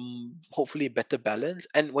see a hopefully better balance.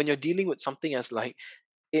 And when you're dealing with something as like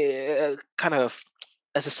kind of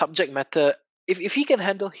as a subject matter, if he can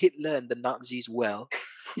handle Hitler and the Nazis well,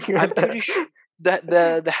 I'm pretty sure that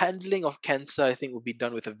the handling of cancer, I think, will be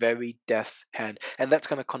done with a very deft hand, and that's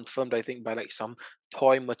kind of confirmed, I think, by like some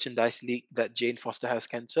toy merchandise leak that Jane Foster has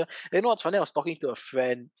cancer. And you know what's funny? I was talking to a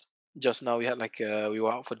friend just now. We had like we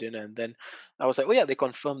were out for dinner, and then I was like, "Oh yeah, they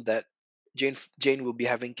confirmed that Jane will be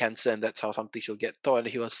having cancer, and that's how something she'll get." Told, and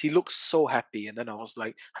he looks so happy, and then I was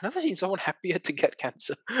like, "I've never seen someone happier to get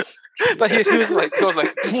cancer." But he was like,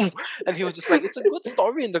 and he was just like, "It's a good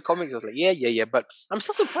story in the comics." I was like, "Yeah." But I'm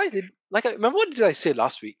still surprised. Like, I remember, what did I say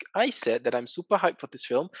last week? I said that I'm super hyped for this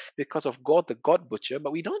film because of God the God Butcher,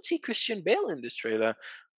 but we don't see Christian Bale in this trailer.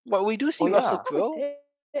 But we do Oh see Russell yeah. Crowe,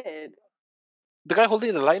 Did. the guy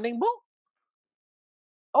holding the lightning bolt.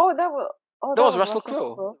 Oh, that was. Oh, That that was was Russell Russell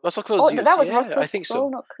Crowe. Crowe. Russell Crowe Oh, Zeus. that was Yeah, I Russell think Crowe, so.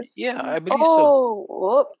 not Yeah, Christian. I believe so. Oh,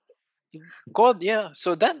 whoops. God, yeah.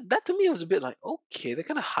 So that to me was a bit like, okay, they're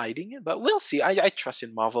kind of hiding it, but we'll see. I trust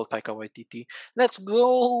in Marvel, Taika Waititi. Let's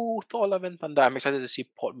go, Thor: Love and Thunder. I'm excited to see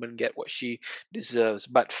Portman get what she deserves.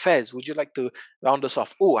 But Fez, would you like to round us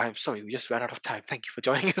off? Oh, I'm sorry, we just ran out of time. Thank you for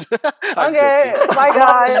joining us. I'm Okay, joking. bye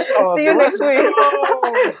guys. See you Let's next week.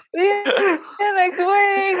 go. See you next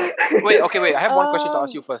week. Wait. I have one question to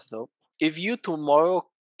ask you Um, first, though. If you tomorrow,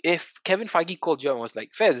 if Kevin Feige called you and was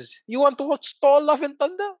like, Fez, you want to watch Thor: Love and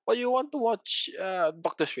Thunder, or you want to watch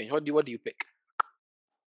Doctor Strange? What do you pick?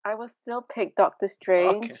 I will still pick Doctor Okay.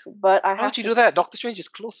 Strange, but I Why would have you to. do that? Doctor Strange is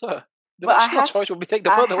closer. The But rational choice would be take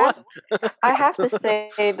the I further have, one. I have to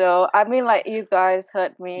say though. I mean, like you guys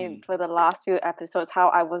heard Hmm. me for the last few episodes, how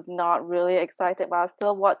I was not really excited, but I'll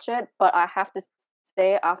still watch it. But I have to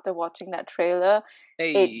say, after watching that trailer,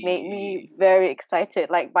 it made me Hey. very excited,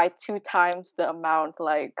 like by 2 times the amount,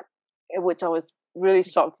 like which I was really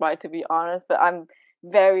shocked by, to be honest. But I'm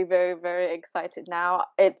very, very, very excited now.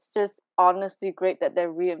 It's just honestly great that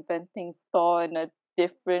they're reinventing Thor in a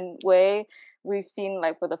different way. We've seen,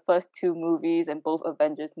 like, for the first 2 movies and both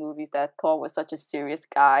Avengers movies, that Thor was such a serious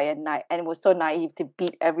guy and was so naive to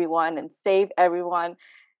beat everyone and save everyone.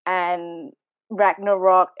 And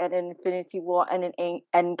Ragnarok and in Infinity War and in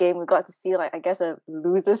Endgame, we got to see, like, I guess, a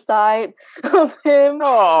loser side of him. But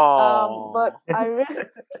Oh. I really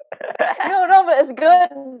no, but it's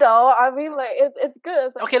good though. I mean, like, it's good.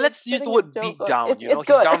 It's like Okay, you're let's use the putting a word joke beat on. down. It's He's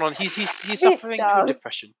good. down on he's Beat suffering through down.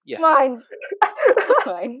 depression. Yes. Fine,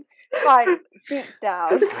 fine. Beat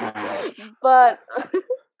down. But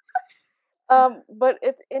but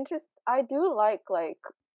it's interesting. I do like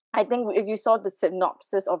I think if you saw the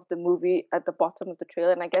synopsis of the movie at the bottom of the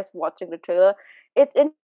trailer, and I guess watching the trailer, it's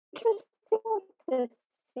interesting to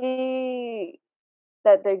see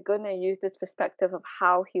that they're gonna use this perspective of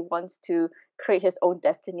how he wants to create his own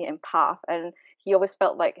destiny and path. And he always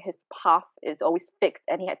felt like his path is always fixed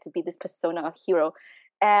and he had to be this persona of hero.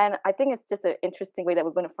 And I think it's just an interesting way that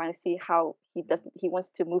we're gonna finally see how he wants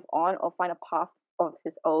to move on or find a path of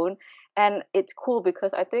his own. And it's cool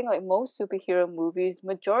because I think, like most superhero movies,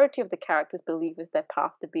 majority of the characters believe it's their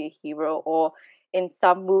path to be a hero, or in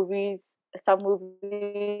some movies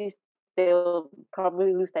they'll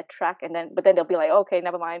probably lose their track, and then they'll be like, okay,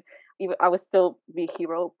 never mind, even I will still be a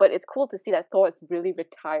hero. But it's cool to see that Thor is really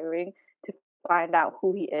retiring to find out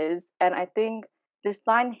who he is. And I think this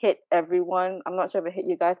line hit everyone. I'm not sure if it hit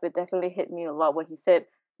you guys, but it definitely hit me a lot when he said,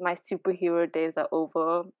 my superhero days are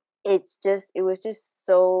over. It was just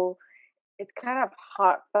so, it's kind of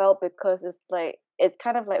heartfelt because it's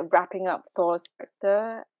kind of like wrapping up Thor's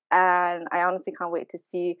character. And I honestly can't wait to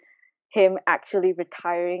see him actually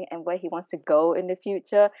retiring and where he wants to go in the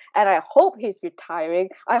future. And I hope he's retiring.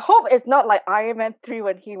 I hope it's not like Iron Man 3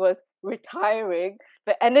 when he was retiring,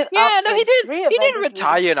 but ended up Yeah, no, in 3 he didn't Avengers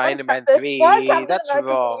retire movies, in one Iron Man Captain, one 3. Captain That's America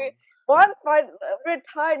wrong. movie, one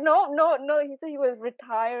retired. No. He said he was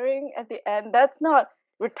retiring at the end. That's not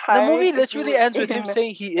The retiring movie if literally you ends with him in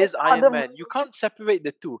saying he in is Iron other Man. You movies. can't separate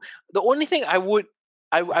the two. The only thing I would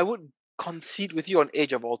concede with you on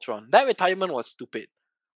Age of Ultron. That retirement was stupid.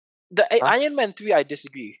 The Huh? Iron Man 3, I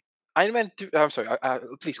disagree. Iron Man 3, I'm sorry.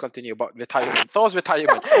 Please continue about retirement. Thor's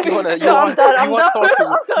retirement. You want No, I'm done. I'm done. I'm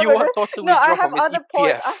done with it. Thor to No, I withdraw have from his other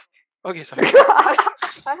EPF. points. Okay, sorry.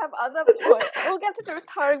 I have other points. We'll get to the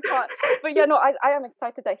retiring part. But yeah, no, I am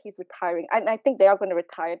excited that he's retiring. And I think they are going to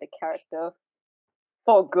retire the character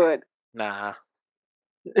for good. Nah.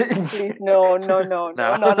 Please, no.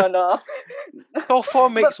 Thor 4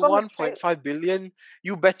 makes from the 1.5 billion.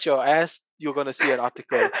 You bet your ass you're gonna see an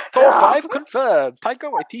article. Thor 5 confirmed.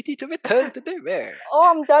 Taika Waititi to return to the rare. Oh,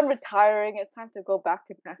 I'm done retiring. It's time to go back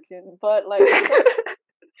in action. But like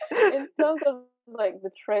in terms of like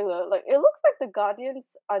the trailer, like it looks like the Guardians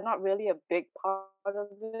are not really a big part of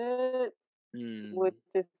it, which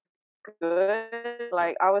is good.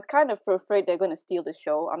 Like I was kind of afraid they're gonna steal the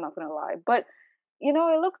show. I'm not gonna lie, but you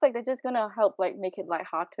know, it looks like they're just gonna help like make it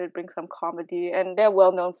lighthearted, bring some comedy, and they're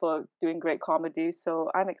well known for doing great comedy.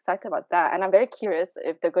 So I'm excited about that, and I'm very curious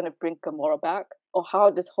if they're gonna bring Gamora back or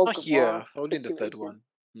how this whole Not Gamora here, only in the third situation.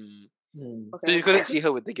 one. Okay. So you couldn't see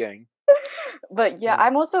her with the gang. But yeah,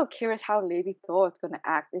 I'm also curious how Lady Thor is gonna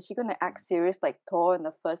act. Is she gonna act serious like Thor in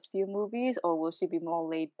the first few movies, or will she be more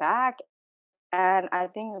laid back? And I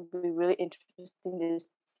think it'll be really interesting to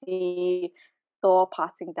see Thor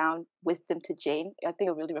passing down wisdom to Jane. I think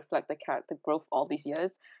it'll really reflect the character growth all these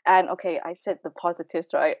years. And okay, I said the positives,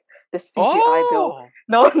 right? The CGI bill. Oh,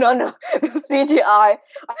 No. The CGI.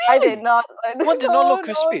 I did really? not. What did not look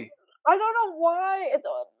crispy? I don't know why.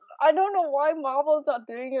 I don't know why Marvel's not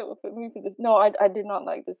doing it with me for this. No, I did not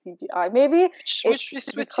like the CGI. Maybe Which it's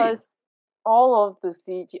scene? because all of the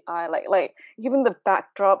CGI, like even the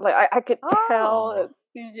backdrop, like I could tell Oh, it's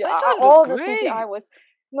I CGI. thought it All looked the great. CGI was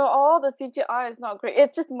no, all the CGI is not great.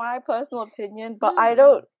 It's just my personal opinion, but I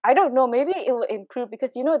Hmm. don't know. Maybe it will improve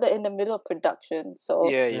because you know they're in the middle of production, so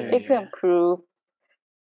Yeah. it can improve.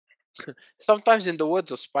 Sometimes, in the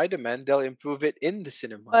words of Spider-Man, they'll improve it in the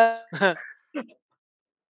cinemas. But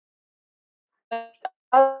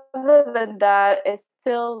other than that, it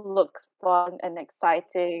still looks fun and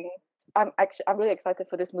exciting. I'm really excited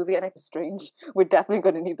for this movie, and it's Strange. We're definitely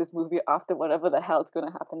going to need this movie after whatever the hell is going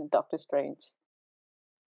to happen in Doctor Strange.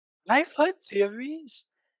 I've heard theories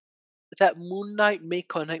that Moon Knight may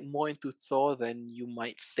connect more into Thor than you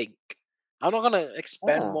might think. I'm not gonna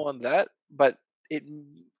expand more on that, but it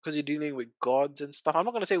because you're dealing with gods and stuff. I'm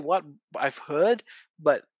not gonna say what I've heard,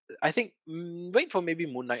 but I think wait for maybe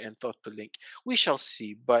Moon Knight and Thor to link. We shall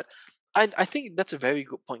see, but I think that's a very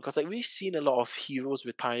good point because like we've seen a lot of heroes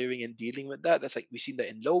retiring and dealing with that. That's like we've seen that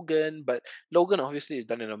in Logan, but Logan obviously is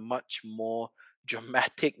done in a much more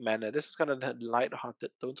dramatic manner. This is kind of that light-hearted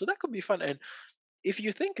tone, so that could be fun. And if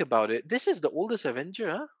you think about it, this is the oldest Avenger,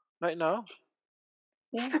 huh? Right now.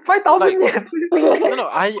 5,000 Like years. no,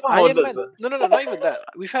 Iron Models, Man. No, not even that.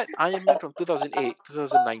 We've had Iron Man from 2008,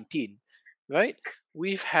 2019, right?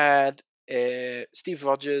 We've had Steve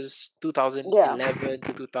Rogers Yeah. 2011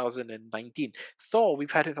 to 2019. Thor,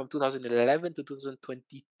 we've had him from 2011 to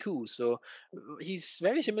 2022. So he's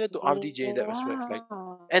very similar to RDJ in that respect. Like,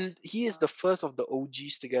 and he is the first of the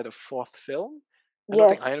OGs to get a fourth film. I don't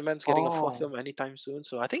think Iron Yes. Man's getting a fourth Oh. film anytime soon.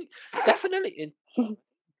 So I think definitely in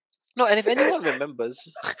no, and if anyone remembers,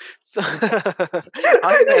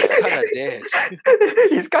 Iron Man's kind of dead.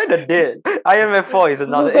 He's kind of dead. Iron Man 4 is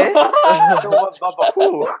another. So but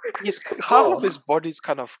who? He's half Oh. of his body's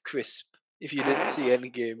kind of crisp. If you didn't see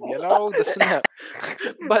Endgame, you know the snap.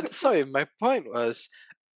 But sorry, my point was,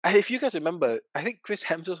 if you guys remember, I think Chris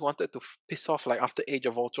Hemsworth wanted to piss off like after Age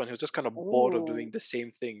of Ultron. He was just kind of bored of doing Ooh. the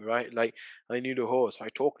same thing, right? Like I need a horse, I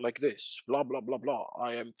talk like this, blah blah blah blah.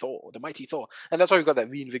 I am Thor, the mighty Thor, and that's why we got that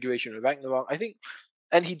reinvigoration with Ragnarok. I think,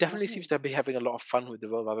 and he definitely seems to be having a lot of fun with the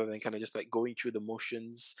role rather than kind of just like going through the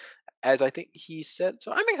motions, as I think he said.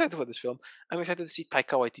 So I'm excited for this film. I'm excited to see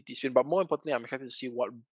Taika Waititi's film, but more importantly, I'm excited to see what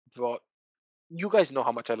brought. You guys know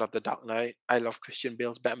how much I love The Dark Knight. I love Christian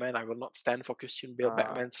Bale's Batman. I will not stand for Christian Bale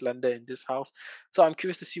Batman slander in this house. So I'm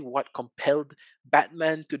curious to see what compelled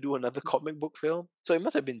Batman to do another comic book film. So it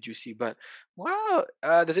must have been juicy, but wow.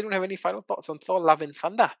 Does anyone have any final thoughts on Thor Love and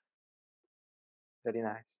Thunder? Very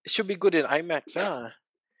nice. It should be good in IMAX, huh?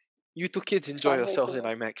 You two kids enjoy Can't wait yourselves for in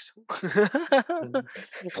it. IMAX.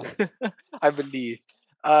 I believe.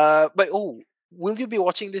 But oh, will you be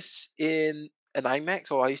watching this in an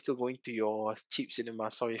IMAX or are you still going to your cheap cinema?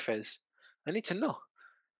 Sorry, Fez. I need to know.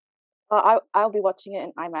 I'll be watching it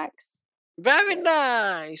in IMAX. Very Yes.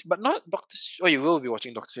 nice, but not Doctor. Oh, you will be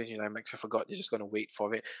watching Doctor Strange in IMAX. I forgot. You're just gonna wait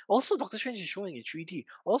for it. Also, Doctor Strange is showing in 3D.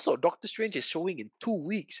 Also, Doctor Strange is showing in 2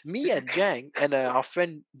 weeks. Me and Jang and our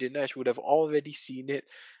friend Dinesh would have already seen it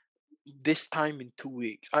this time in 2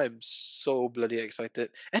 weeks. I am so bloody excited.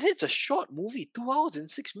 And it's a short movie, 2 hours and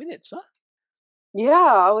 6 minutes, huh? Yeah,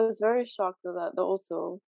 I was very shocked at that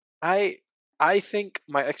also. I think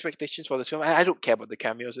my expectations for this film, I don't care about the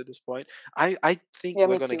cameos at this point. I think Yeah,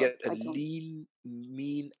 we're me gonna too. get a I don't. lean,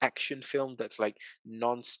 mean action film that's like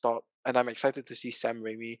non-stop. And I'm excited to see Sam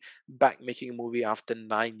Raimi back making a movie after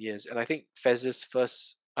 9 years. And I think Fez's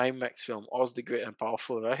first IMAX film, Oz the Great and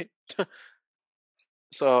Powerful, right?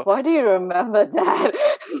 So Why do you remember that?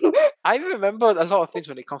 I remember a lot of things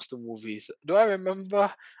when it comes to movies. Do I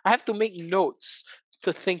remember? I have to make notes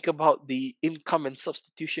to think about the income and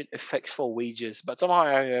substitution effects for wages. But somehow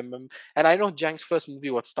I remember, and I know Jang's first movie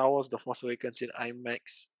was Star Wars: The Force Awakens in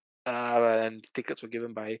IMAX, and tickets were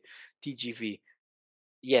given by TGV.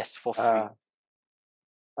 Yes, for free.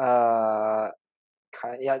 Uh,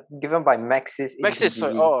 yeah, given by Maxis in Maxis,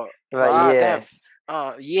 sorry. TGV. Oh, But damn. yes,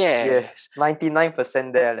 Yes. yes,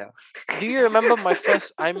 99% there. Liao. Do you remember my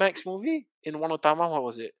first IMAX movie in Wanotama? What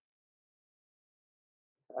was it?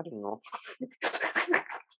 I don't know.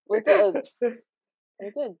 Was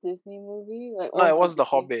it a Disney movie? Like No, it old was The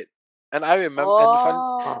Disney? Hobbit. And I remember, and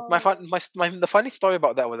Oh. the funny story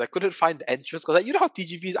about that was I couldn't find the entrance because, like, you know how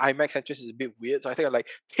TGV's IMAX entrance is a bit weird, so I think I like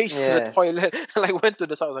paced to the Yes. toilet and like went to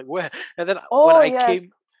the side. I was like, where? And then Oh yes.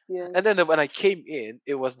 Yes. and then when I came in,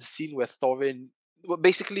 it was the scene where Thorin, well,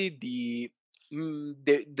 basically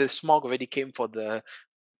the smog already came for the,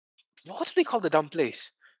 what do they call the dumb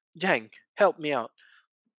place? Jang, help me out.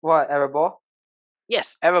 What, Erebor?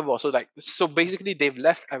 Yes, Erebor. So basically they've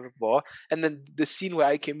left Erebor, and then the scene where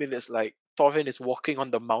I came in is like Thorfinn is walking on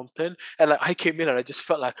the mountain, and like I came in and I just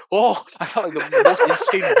felt like, oh, I felt like the most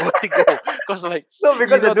insane vertigo, because like, No,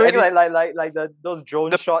 because they're doing edit, like those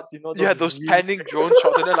drone the shots, those yeah, those really- panning drone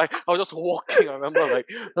shots, and then like I was just walking. I remember like,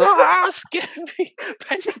 scare me,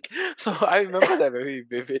 panic. So I remember that very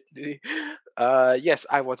vividly. Yes,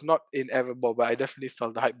 I was not in Evermore, but I definitely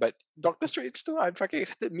felt the hype. But Doctor Strange too, I'm fucking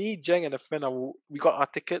excited. Me, Jeng, and a friend, we got our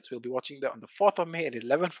tickets. We'll be watching that on the 4th of May at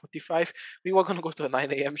 11:45. We were gonna go to a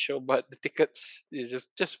 9 a.m. show, but the tickets is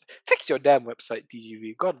just fix your damn website,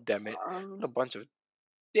 TGV. God damn it, what a bunch of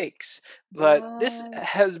dicks. But this What?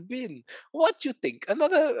 has been, what you think?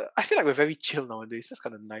 Another, I feel like we're very chill nowadays. That's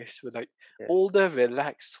kind of nice. We're like Yes. older,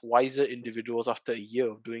 relaxed, wiser individuals after a year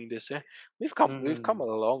of doing this. We've come a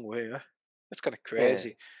long way. That's kind of crazy.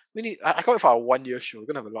 Yes. We need. I can't wait for our 1 year show. We're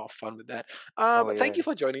gonna have a lot of fun with that. Oh, But thank you yes.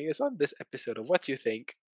 for joining us on this episode of What You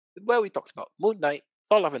Think, where we talked about Moon Knight,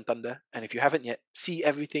 Thor: Love and Thunder, and if you haven't yet, see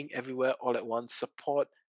everything, everywhere, all at once. Support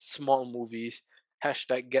small movies.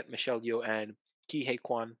 Hashtag Get Michelle Yeoh and Ki Hei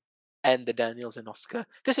Kwan and the Daniels and Oscar.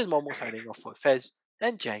 This is Momo signing off for Fez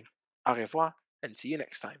and Jang. Au revoir and see you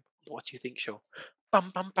next time. What You Think show. Bum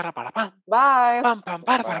bum para para bum. Bye. Bum bum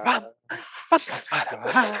para para bum. Bum bum para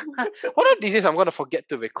para. One of these days I'm gonna forget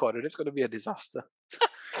to record it. It's gonna be a disaster.